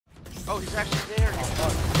Oh, he's actually there.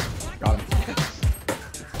 Got him.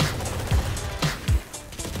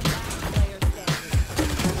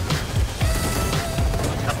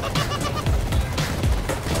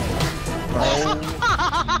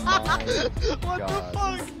 What God. the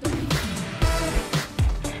fuck?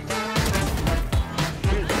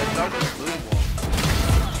 Dude, that dog is blue wall.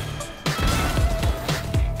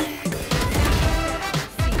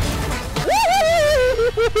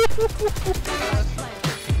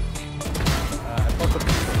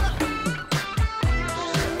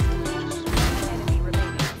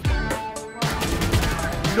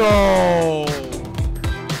 No.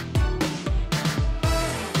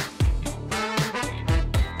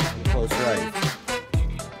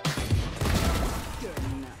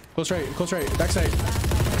 Close right. Close right. Backside.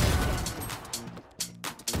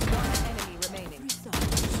 Enemy remaining.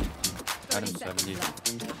 Adam 70.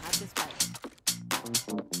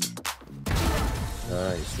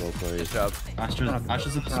 Nice, well played. Good job.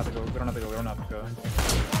 Ashes in We don't have to go. We don't have to go.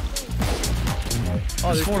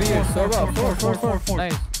 Oh, there's Four.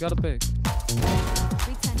 Nice, got a pick.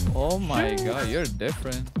 Oh my god, you're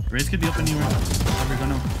different. Raze could be up anywhere. Never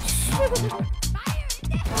gonna.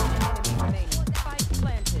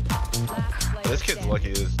 This kid's lucky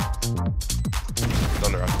is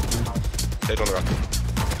on the rock. Stayed on the rock.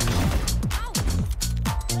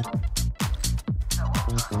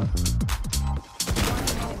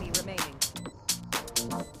 Enemy remaining.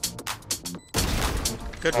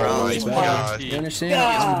 Good Oh round. my God. You understand?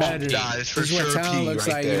 I'm better. Yeah, it's for This is what sure talent P looks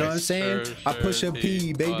right like, there. you know what I'm saying? Sure, I push a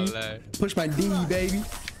P, baby. Push my D, baby.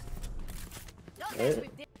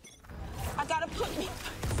 I gotta put me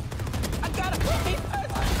first. I gotta put me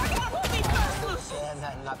first. I gotta put me first, Lucian.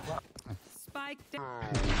 Spike down.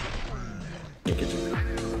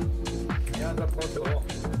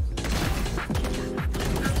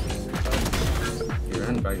 You're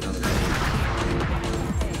in right now.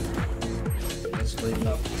 Let's leave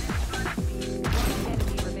up.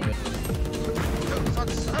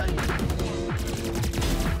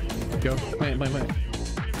 Yo, plant.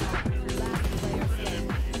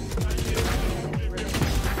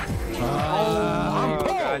 I'm cold.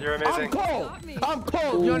 God, you're amazing. I'm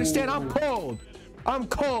cold. You understand? I'm cold.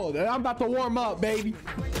 And I'm about to warm up, baby.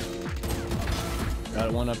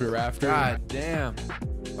 Got one up your rafter. God damn.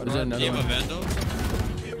 What is it? Another Game one? of Vandal?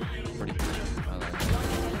 Pretty good. I like it.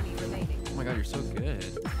 Oh my god, you're so good.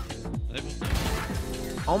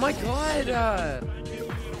 Oh my god.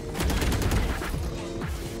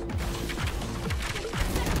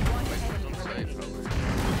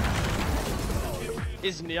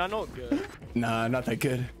 Is Nia not good? Nah, not that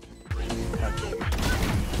good.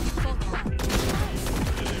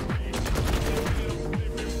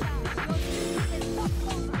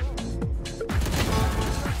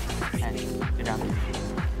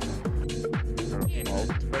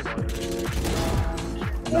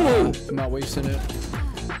 No, I'm not wasting it.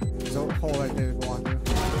 There's a hole right there to go on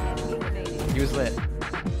through. He was lit.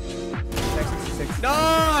 66.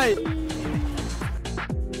 Nice!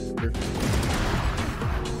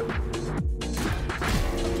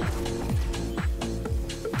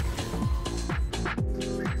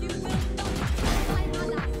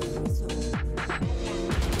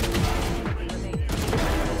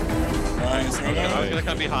 I was gonna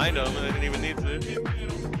come behind him and I didn't even need to.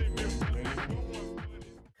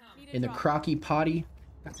 In the crocky potty.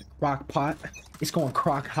 Got the crock pot. It's going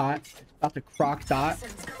crock hot. Got the crock dot.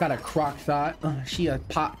 Got a crock thought. She a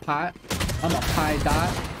pot. I'm a pie dot.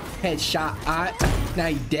 Headshot ot. Now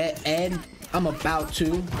you dead Ed. I'm about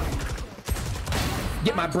to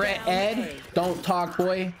get my bread Ed. Don't talk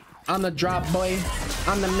boy. I'm the drop boy.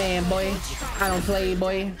 I'm the man boy. I don't play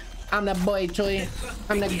boy. I'm the boy toy.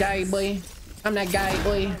 I'm the guy boy. I'm that guy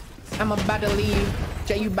boy. I'm about to leave.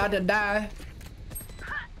 Jay, you about to die.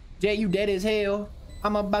 Jay, you dead as hell.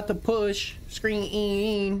 I'm about to push.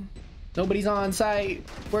 Screen. Nobody's on site.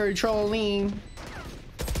 We're trolling.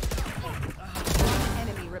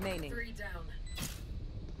 Enemy remaining.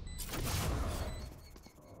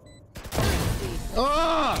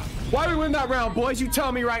 Ah! Why we win that round, boys? You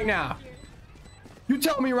tell me right now.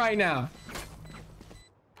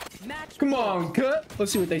 Come on, cut.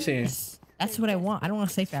 Let's see what they saying. That's what I want. I don't want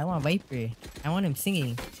Cypher. I want Viper. I want him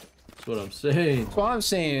singing. That's what I'm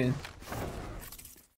saying.